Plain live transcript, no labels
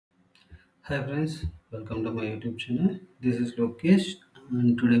Hi friends, welcome to my YouTube channel. This is Lokesh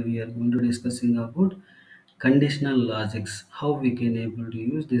and today we are going to discussing about conditional logics, how we can able to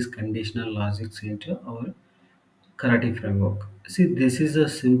use this conditional logics into our karate framework. See, this is a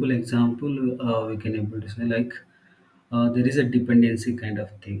simple example we can able to say like there is a dependency kind of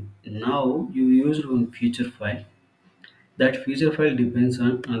thing. Now you used one feature file. That feature file depends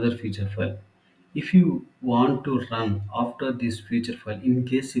on another feature file. If you want to run after this feature file, in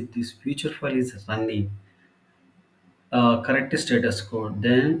case if this feature file is running correct status code,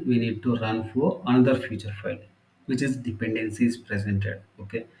 then we need to run for another feature file which is dependency is presented.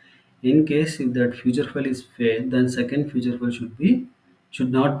 Okay, in case if that feature file is failed, then second feature file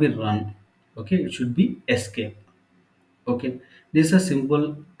should not be run. Okay, it should be escape. Okay, this is a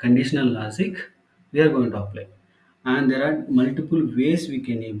simple conditional logic we are going to apply, and there are multiple ways we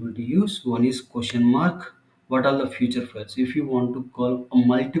can able to use. One is question mark, what are the future files. If you want to call a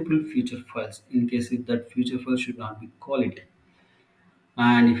multiple future files, in case if that future file should not be call it,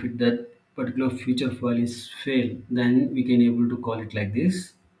 and if that particular future file is failed, then we can able to call it like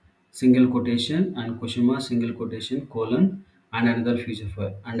this: single quotation and question mark, single quotation, colon, and another future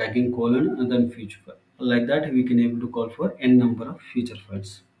file, and again colon and then future file. Like that we can able to call for n number of future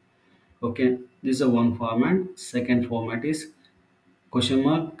files. Okay, this is a one format. Second format is question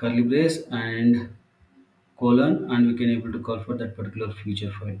mark, curly brace, and colon, and we can able to call for that particular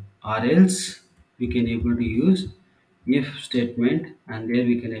future file. Or else we can able to use if statement, and there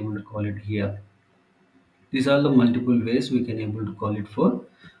we can able to call it here. These are the multiple ways we can able to call it for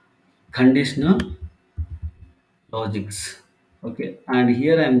conditional logics. Okay, and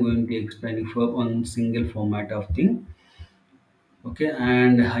here I am going to explain for one single format of thing. Okay,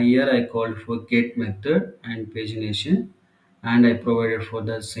 and here I called for get method and pagination, and I provided for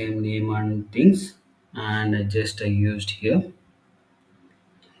the same name and things, and I used here.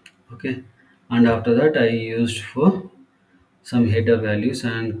 Okay, and after that I used for some header values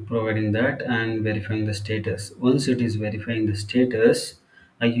and providing that and verifying the status. Once it is verifying the status,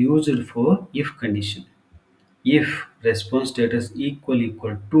 I use it for if condition. If response status equal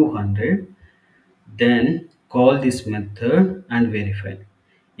 200, then call this method and verify.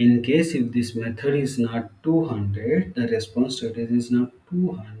 In case if this method is not 200, the response status is not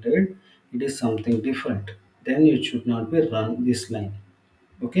 200, it is something different, then it should not be run this line.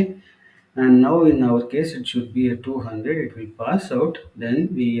 Okay, and now in our case it should be a 200, it will pass out, then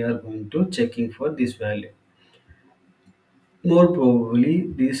we are going to checking for this value. More probably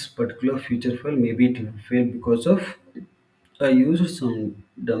this particular feature file maybe it will fail because of I used some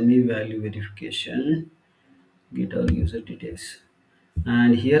dummy value verification, get all user details,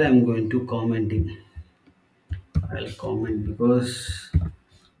 and here I'm going to commenting. I'll comment because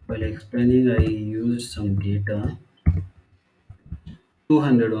while explaining I used some data.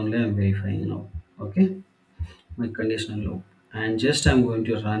 200 only I'm verifying now. Okay, my conditional loop, and just I'm going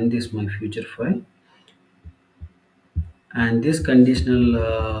to run this my future file. And this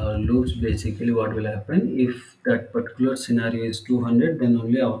conditional loops, basically what will happen if that particular scenario is 200, then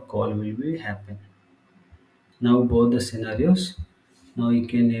only our call will be happen. Now both the scenarios, now you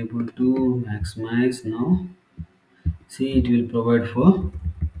can able to maximize. Now see, it will provide for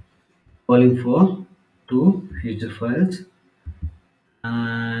calling for two future files,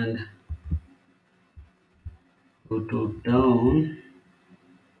 and go to down.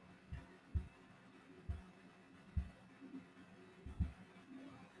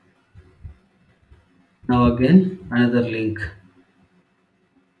 Now again another link.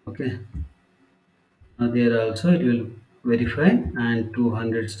 Okay, now there also it will verify and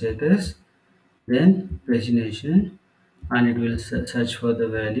 200 status, then pagination, and it will search for the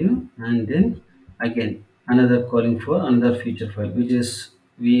value, and then again another calling for another feature file which is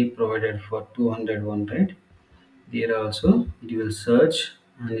we provided for 201, right? There also it will search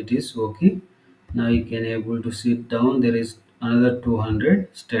and it is okay. Now you can able to see down there is another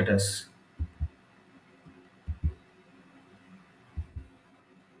 200 status.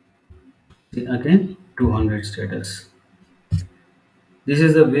 See again 200 status. This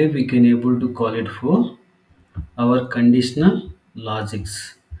is the way we can able to call it for our conditional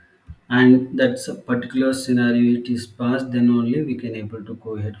logics, and that's a particular scenario it is passed, then only we can able to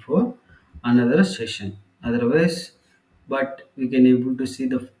go ahead for another session. Otherwise, but we can able to see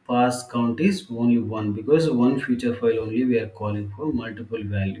the pass count is only one, because one feature file only we are calling for multiple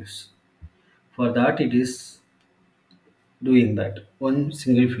values. For that it is doing that one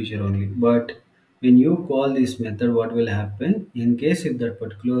single feature only. But when you call this method, what will happen, in case if that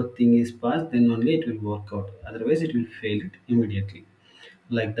particular thing is passed, then only it will work out, otherwise it will fail it immediately.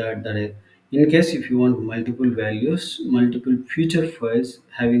 Like that In case if you want multiple values, multiple future files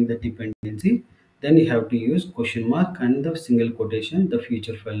having the dependency, then you have to use question mark and the single quotation, the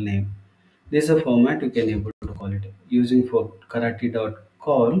future file name. This is a format you can able to call it. Using for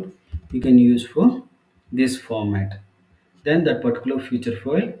karate.call, you can use for this format. Then that particular future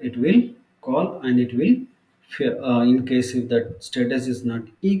file it will call and it will in case if that status is not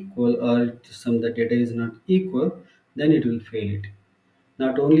equal or some the data is not equal, then it will fail it.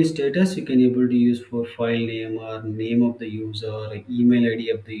 Not only status, you can able to use for file name or name of the user or email id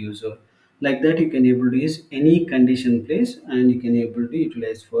of the user. Like that you can able to use any condition place and you can able to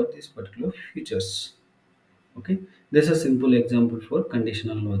utilize for this particular features. Okay, this is a simple example for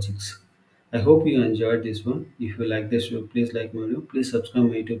conditional logics. I hope you enjoyed this one. If you like this video, please like my video, please subscribe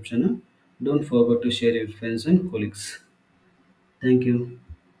my YouTube channel. Don't forget to share your friends and colleagues. Thank you.